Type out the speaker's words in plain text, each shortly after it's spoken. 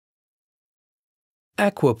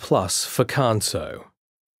Aqua Plus for Kanso.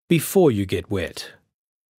 Before you get wet.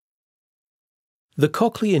 The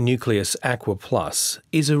Cochlear Nucleus Aqua Plus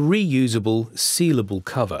is a reusable, sealable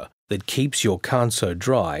cover that keeps your Kanso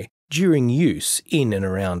dry during use in and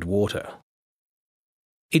around water.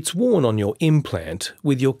 It's worn on your implant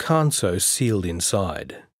with your Kanso sealed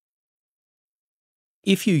inside.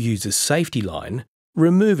 If you use a safety line,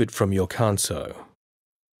 remove it from your Kanso.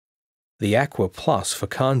 The Aqua Plus for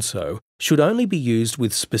Kanso should only be used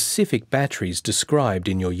with specific batteries described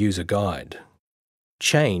in your user guide.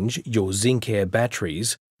 Change your Zinc Air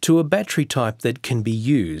batteries to a battery type that can be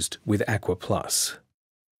used with Aqua Plus.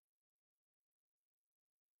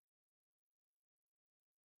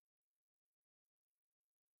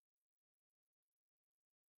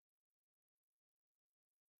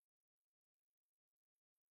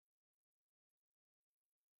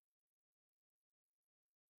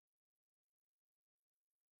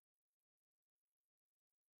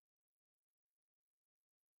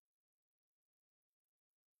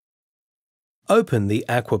 Open the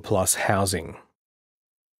Aqua Plus housing.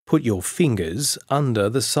 Put your fingers under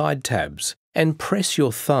the side tabs and press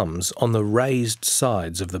your thumbs on the raised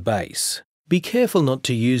sides of the base. Be careful not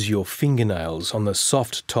to use your fingernails on the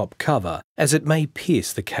soft top cover as it may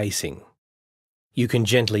pierce the casing. You can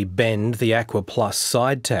gently bend the Aqua Plus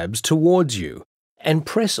side tabs towards you and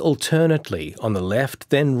press alternately on the left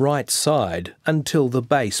then right side until the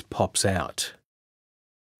base pops out.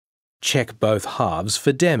 Check both halves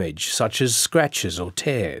for damage such as scratches or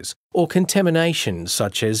tears, or contamination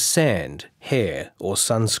such as sand, hair or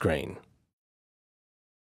sunscreen.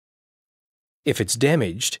 If it's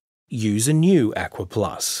damaged, use a new Aqua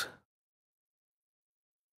Plus.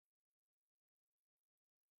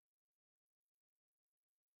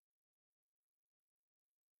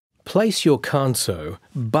 Place your Kanso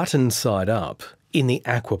button side up in the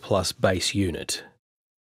Aqua Plus base unit.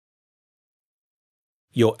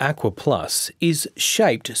 Your Aqua Plus is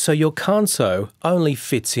shaped so your Kanso only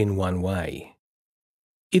fits in one way.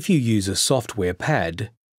 If you use a software pad,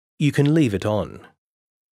 you can leave it on.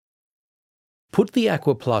 Put the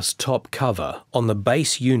Aqua Plus top cover on the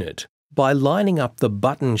base unit by lining up the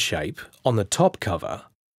button shape on the top cover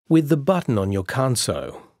with the button on your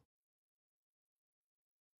Kanso.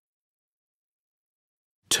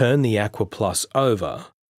 Turn the Aqua Plus over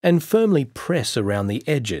and firmly press around the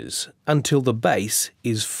edges until the base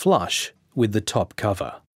is flush with the top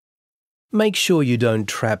cover. Make sure you don't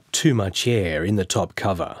trap too much air in the top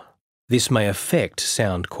cover. This may affect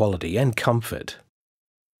sound quality and comfort.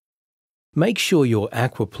 Make sure your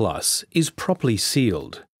Aqua Plus is properly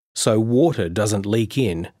sealed so water doesn't leak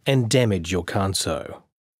in and damage your Kanso.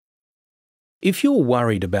 If you're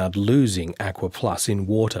worried about losing Aqua Plus in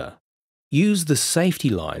water, use the safety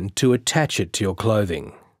line to attach it to your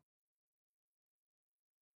clothing.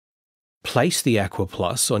 Place the Aqua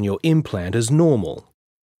Plus on your implant as normal,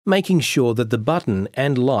 making sure that the button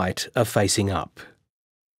and light are facing up.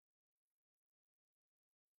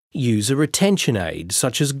 Use a retention aid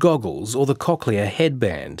such as goggles or the Cochlear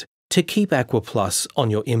headband to keep Aqua Plus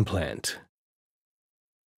on your implant.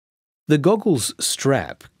 The goggles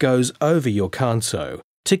strap goes over your Kanso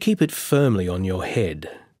to keep it firmly on your head.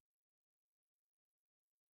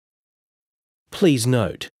 Please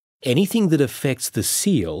note, anything that affects the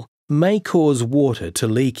seal may cause water to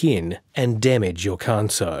leak in and damage your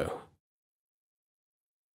Kanso.